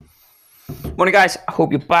Morning, guys. I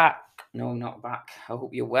hope you're back. No, not back. I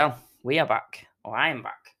hope you're well. We are back, or I am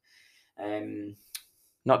back. Um,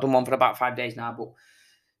 Not done one for about 5 days now, but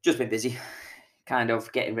just been busy, kind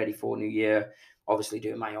of getting ready for New Year. Obviously,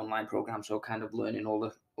 doing my online program, so kind of learning all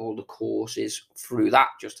the courses through that,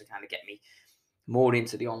 just to kind of get me more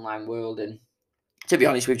into the online world. And to be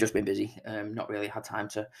honest, we've just been busy. Not really had time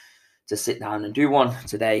to sit down and do one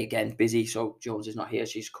today. Again, busy. So Jones is not here;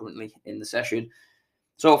 she's currently in the session.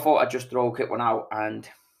 So I thought I'd just throw a quick one out and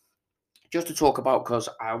just to talk about, because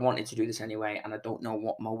I wanted to do this anyway, and I don't know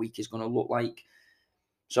what my week is going to look like.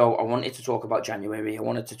 So I wanted to talk about January. I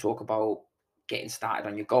wanted to talk about getting started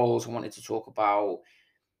on your goals. I wanted to talk about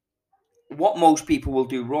what most people will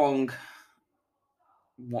do wrong,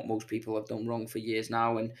 what most people have done wrong for years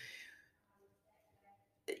now. And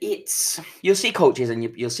you'll see coaches and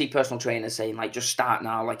you'll see personal trainers saying, like, just start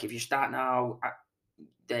now. Like, if you start now,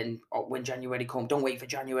 then when January comes, don't wait for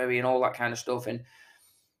January and all that kind of stuff. And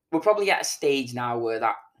we're probably at a stage now where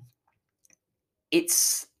that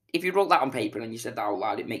it's if you wrote that on paper and you said that out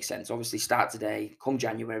loud, it makes sense. Obviously, start today. Come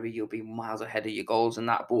January, you'll be miles ahead of your goals and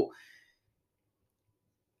that. But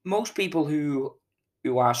most people who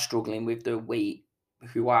are struggling with their weight,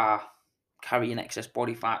 who are carrying excess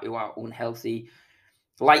body fat, who are unhealthy,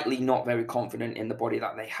 likely not very confident in the body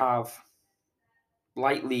that they have,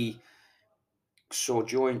 likely sore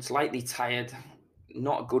joints, slightly tired,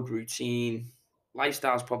 not a good routine,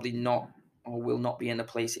 lifestyle's probably not or will not be in the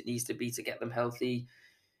place it needs to be to get them healthy.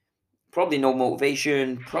 Probably no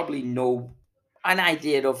motivation, probably no an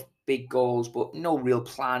idea of big goals, but no real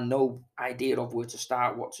plan, no idea of where to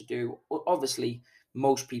start, what to do. Obviously,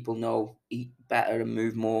 most people know eat better and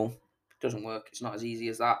move more. It doesn't work. It's not as easy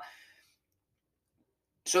as that.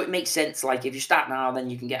 So it makes sense. Like, if you start now, then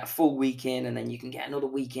you can get a full week in, and then you can get another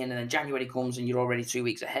week in, and then January comes and you're already 2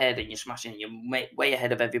 weeks ahead, and you're smashing, and you're way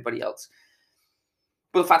ahead of everybody else.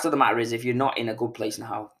 But the fact of the matter is, if you're not in a good place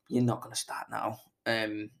now, you're not going to start now.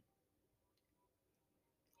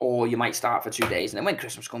 Or you might start for 2 days, and then when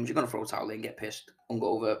Christmas comes, you're going to throw a towel in, get pissed,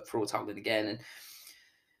 hungover, throw a towel in again.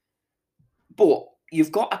 But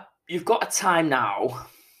you've got a time now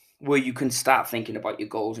where you can start thinking about your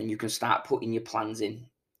goals and you can start putting your plans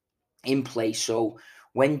in place. So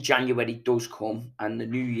when January does come and the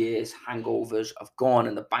New Year's hangovers have gone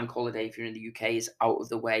and the bank holiday, if you're in the UK, is out of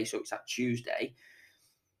the way, so it's that Tuesday,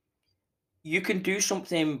 you can do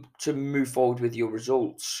something to move forward with your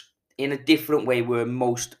results in a different way where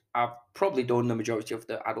most have probably done the majority of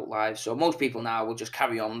their adult lives. So most people now will just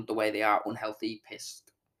carry on the way they are, unhealthy,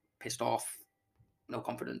 pissed off, no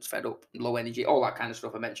confidence, fed up, low energy, all that kind of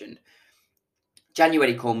stuff I mentioned.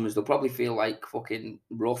 January comes, they'll probably feel like fucking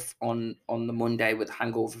rough on the Monday with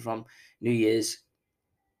hangover from New Year's,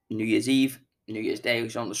 New Year's Eve, New Year's Day,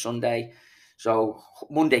 which is on the Sunday. So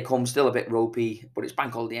Monday comes, still a bit ropey, but it's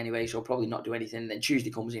bank holiday anyway, so I'll probably not do anything. Then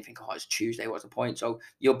Tuesday comes and you think, oh, it's Tuesday, what's the point? So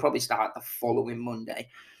you'll probably start the following Monday.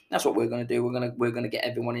 That's what we're gonna do. We're gonna get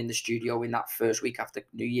everyone in the studio in that first week after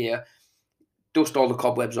New Year, dust all the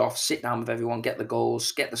cobwebs off, sit down with everyone, get the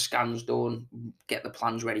goals, get the scans done, get the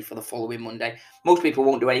plans ready for the following Monday. Most people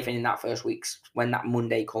won't do anything in that first week. When that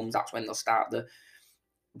Monday comes, that's when they'll start the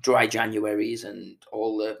dry Januaries and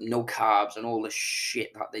all the no carbs and all the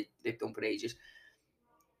shit that they've done for ages.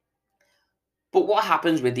 But what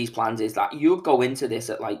happens with these plans is that you'll go into this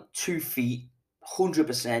at like 2 feet,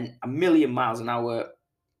 100%, a million miles an hour,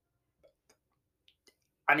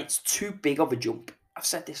 and it's too big of a jump. I've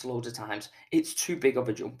said this loads of times. It's too big of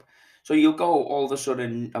a jump. So you'll go all of a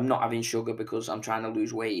sudden, I'm not having sugar because I'm trying to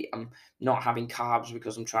lose weight. I'm not having carbs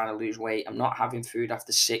because I'm trying to lose weight. I'm not having food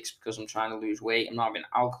after 6 because I'm trying to lose weight. I'm not having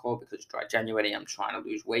alcohol because it's dry January. I'm trying to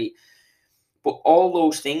lose weight. But all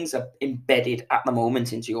those things are embedded at the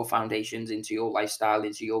moment into your foundations, into your lifestyle,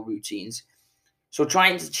 into your routines. So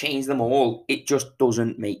trying to change them all, it just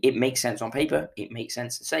doesn't it makes sense on paper. It makes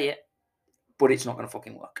sense to say it, but it's not going to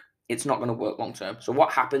fucking work. It's not going to work long term. So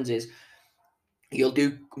what happens is you'll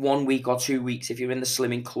do 1 week or 2 weeks. If you're in the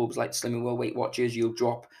slimming clubs like Slimming World Weight Watchers, you'll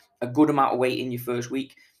drop a good amount of weight in your first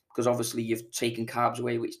week because obviously you've taken carbs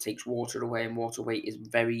away, which takes water away, and water weight is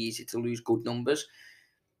very easy to lose good numbers.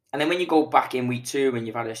 And then when you go back in week 2 and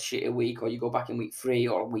you've had a shitty week, or you go back in week 3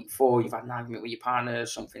 or week 4, you've had an argument with your partner,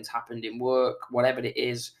 something's happened in work, whatever it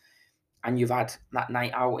is, and you've had that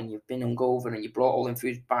night out and you've been hungover and you brought all them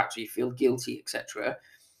foods back, so you feel guilty, etc.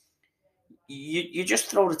 You just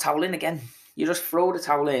throw the towel in again. You just throw the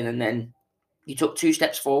towel in, and then you took 2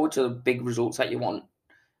 steps forward to the big results that you want,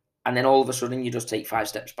 and then all of a sudden you just take 5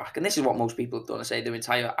 steps back. And this is what most people have done, I say, their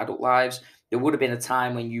entire adult lives. There would have been a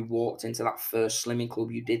time when you walked into that first slimming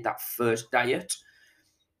club, you did that first diet,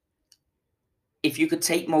 if you could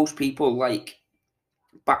take most people like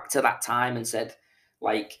back to that time and said,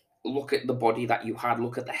 like, look at the body that you had,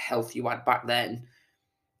 look at the health you had back then.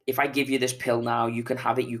 If I give you this pill now, you can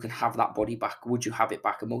have it, you can have that body back. Would you have it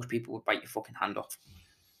back? And most people would bite your fucking hand off.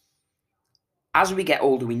 As we get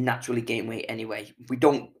older, we naturally gain weight anyway. We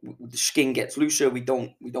don't. The skin gets looser. We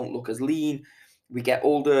don't look as lean. We get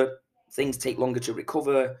older. Things take longer to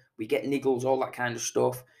recover. We get niggles, all that kind of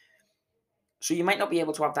stuff. So you might not be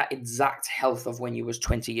able to have that exact health of when you was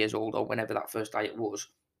 20 years old or whenever that first diet was.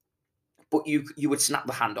 But you would snap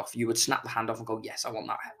the hand off. You would snap the hand off and go, yes, I want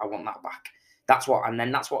that. I want that back. That's what, and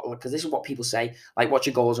then that's what, because this is what people say. Like, what's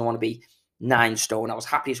your goals? I want to be 9 stone. I was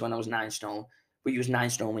happiest when I was 9 stone, but you was 9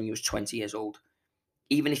 stone when you was 20 years old.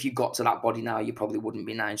 Even if you got to that body now, you probably wouldn't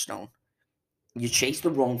be 9 stone. You chase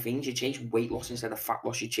the wrong things. You chase weight loss instead of fat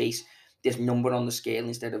loss. You chase this number on the scale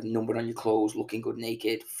instead of number on your clothes, looking good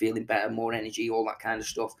naked, feeling better, more energy, all that kind of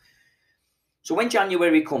stuff. So when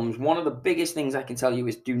January comes, one of the biggest things I can tell you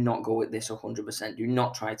is do not go at this 100%. Do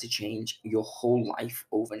not try to change your whole life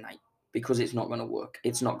overnight because it's not going to work.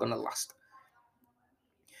 It's not going to last.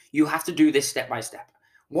 You have to do this step by step.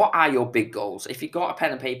 What are your big goals? If you've got a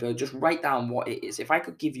pen and paper, just write down what it is. If I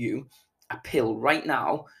could give you a pill right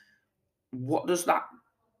now, what does that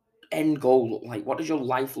end goal look like? What does your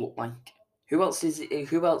life look like? Who else is it?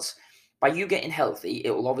 Who else? By you getting healthy,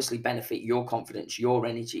 it will obviously benefit your confidence, your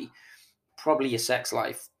energy, probably your sex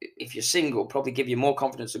life. If you're single, probably give you more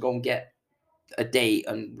confidence to go and get a date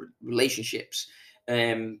and relationships.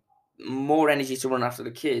 More energy to run after the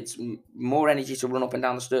kids, more energy to run up and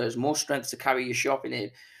down the stairs, more strength to carry your shopping in,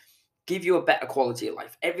 give you a better quality of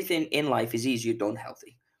life. Everything in life is easier done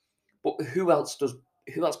healthy. But who else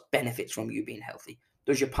benefits from you being healthy?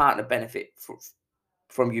 Does your partner benefit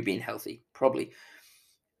from you being healthy? Probably.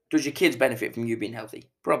 Does your kids benefit from you being healthy?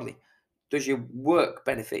 Probably. Does your work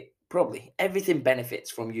benefit? Probably. Everything benefits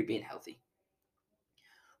from you being healthy.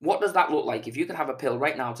 What does that look like? If you could have a pill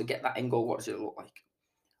right now to get that end goal, what does it look like?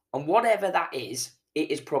 And whatever that is,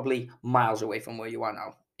 it is probably miles away from where you are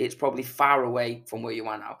now. It's probably far away from where you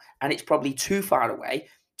are now. And it's probably too far away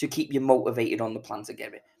to keep you motivated on the plan to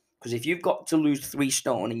get it. Because if you've got to lose 3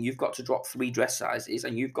 stone and you've got to drop 3 dress sizes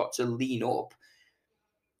and you've got to lean up,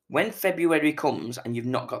 when February comes and you've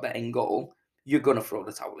not got that end goal, you're going to throw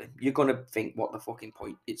the towel in. You're going to think, what the fucking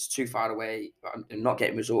point? It's too far away. I'm not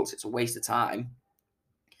getting results. It's a waste of time.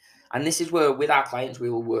 And this is where, with our clients, we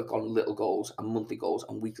will work on little goals and monthly goals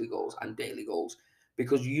and weekly goals and daily goals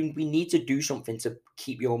because we need to do something to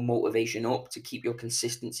keep your motivation up, to keep your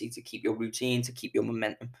consistency, to keep your routine, to keep your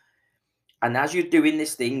momentum. And as you're doing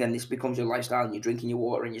this thing and this becomes your lifestyle and you're drinking your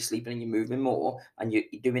water and you're sleeping and you're moving more and you're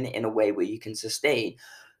doing it in a way where you can sustain,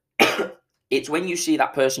 it's when you see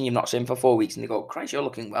that person you've not seen for 4 weeks and they go, Christ, you're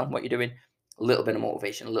looking well, what you're doing? A little bit of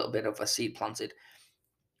motivation, a little bit of a seed planted.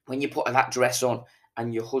 When you put that dress on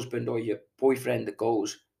and your husband or your boyfriend that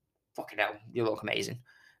goes, fucking hell, you look amazing.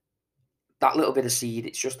 That little bit of seed,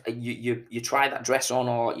 it's just you try that dress on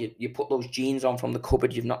or you put those jeans on from the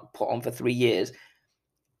cupboard you've not put on for 3 years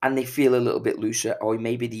and they feel a little bit looser or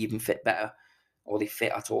maybe they even fit better or they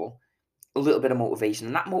fit at all. A little bit of motivation.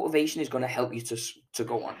 And that motivation is going to help you to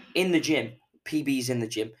go on. In the gym, PBs in the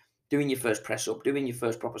gym, doing your first press up, doing your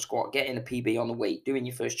first proper squat, getting a PB on the weight, doing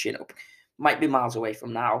your first chin up. Might be miles away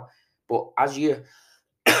from now, but as you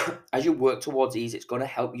as you work towards these, it's going to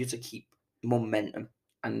help you to keep momentum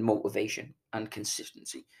and motivation and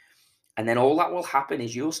consistency. And then all that will happen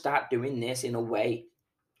is you'll start doing this in a way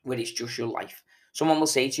where it's just your life. Someone will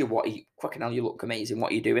say to you, "What are you? Fucking hell, you look amazing.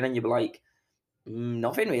 What are you doing?" And you'll be like,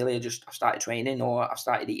 Nothing really. I've started training or I've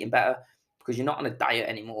started eating better." Because you're not on a diet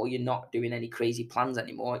anymore. You're not doing any crazy plans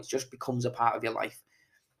anymore. It just becomes a part of your life.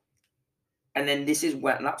 And then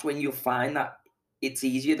that's when you'll find that it's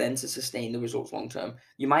easier then to sustain the results long term.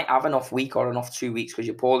 You might have an off week or an off 2 weeks because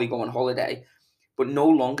you're poorly going on holiday, but no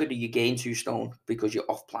longer do you gain 2 stone because you're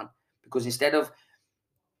off plan. Because instead of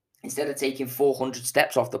taking 400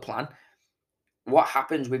 steps off the plan, what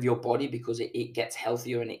happens with your body because it gets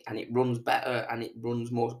healthier and it runs better and it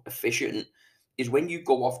runs more efficient is when you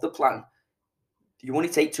go off the plan, you only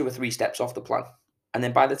take 2 or 3 steps off the plan. And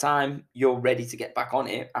then by the time you're ready to get back on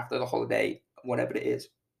it after the holiday, whatever it is,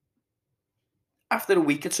 after a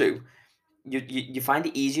week or two, you find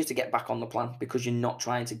it easier to get back on the plan because you're not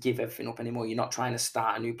trying to give everything up anymore. You're not trying to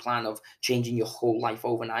start a new plan of changing your whole life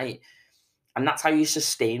overnight. And that's how you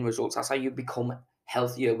sustain results. That's how you become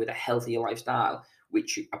healthier with a healthier lifestyle,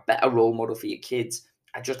 which a better role model for your kids,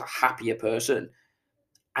 are just a happier person.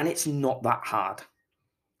 And it's not that hard.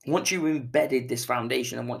 Once you've embedded this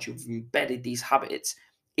foundation and once you've embedded these habits,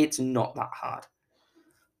 it's not that hard.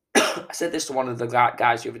 I said this to one of the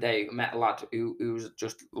guys the other day. I met a lad who was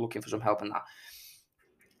just looking for some help in that.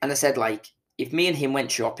 And I said, like, if me and him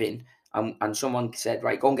went shopping and someone said,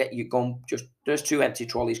 right, just, there's 2 empty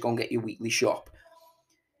trolleys, go and get your weekly shop.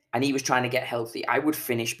 And he was trying to get healthy, I would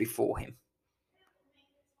finish before him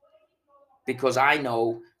because I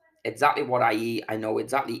know exactly what I eat. I know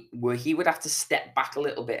exactly where he would have to step back a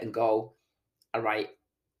little bit and go, all right,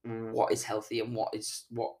 what is healthy and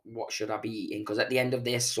what should I be eating? Because at the end of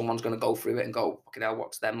this, someone's going to go through it and go, fucking hell,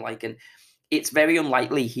 what's them like? And it's very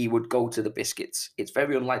unlikely he would go to the biscuits. It's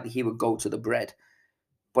very unlikely he would go to the bread,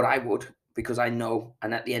 but I would because I know.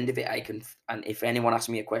 And at the end of it, I can. And if anyone asks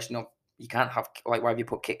me a question of, you can't have, like, why have you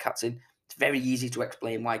put Kit Kats in? It's very easy to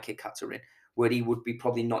explain why Kit Kats are in. Where he would be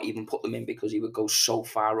probably not even put them in because he would go so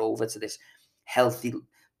far over to this healthy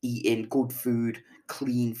eating, good food,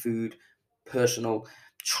 clean food, personal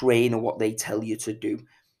trainer, what they tell you to do,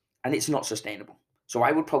 and it's not sustainable. So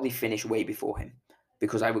I would probably finish way before him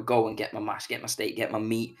because I would go and get my mash, get my steak, get my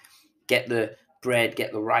meat, get the bread,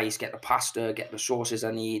 get the rice, get the pasta, get the sauces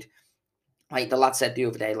I need. Like the lad said the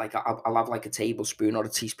other day, like I'll have like a tablespoon or a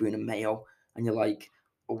teaspoon of mayo, and you're like,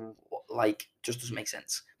 oh, like, just doesn't make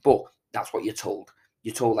sense. But that's what you're told.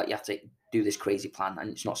 You're told that you have to do this crazy plan, and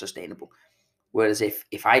it's not sustainable. Whereas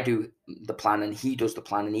if I do the plan and he does the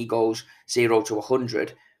plan and he goes 0 to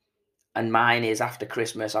 100, and mine is after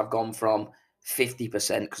Christmas, I've gone from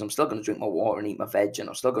 50% because I'm still going to drink my water and eat my veg, and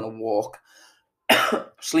I'm still going to walk.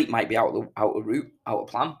 Sleep might be out of route, out of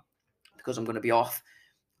plan because I'm going to be off,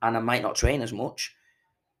 and I might not train as much.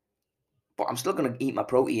 But I'm still going to eat my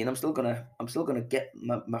protein. I'm still gonna get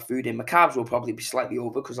my food in. My carbs will probably be slightly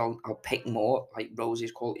over because I'll pick more like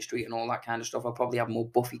Rosie's, Quality Street, and all that kind of stuff. I'll probably have more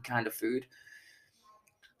buffy kind of food.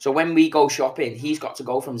 So when we go shopping, he's got to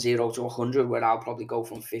go from 0 to 100, where I'll probably go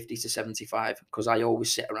from 50 to 75 because I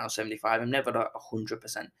always sit around 75. I'm never at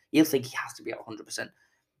 100%. He'll think he has to be at 100%.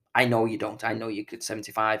 I know you don't. I know you could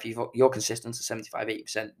 75. You're consistent to 75,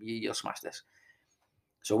 80%. You'll smash this.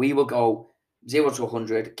 So we will go 0 to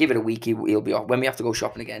 100, give it a week, he'll be off. When we have to go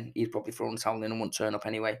shopping again, he's probably throwing the towel in and won't turn up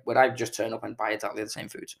anyway. But I just turn up and buy exactly the same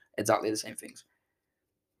foods, exactly the same things.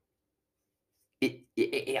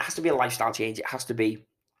 It has to be a lifestyle change. It has to be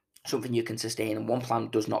something you can sustain. And one plan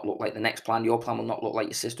does not look like the next plan. Your plan will not look like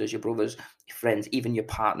your sisters, your brothers, your friends, even your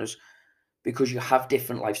partners, because you have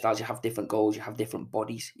different lifestyles, you have different goals, you have different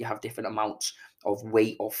bodies, you have different amounts of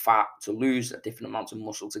weight or fat to lose, different amounts of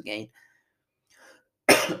muscle to gain.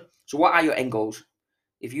 So what are your end goals?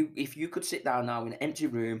 If you could sit down now in an empty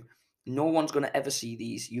room, no one's going to ever see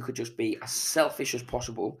these. You could just be as selfish as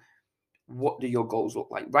possible. What do your goals look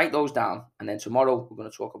like? Write those down, and then tomorrow we're going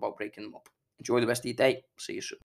to talk about breaking them up. Enjoy the rest of your day. See you soon.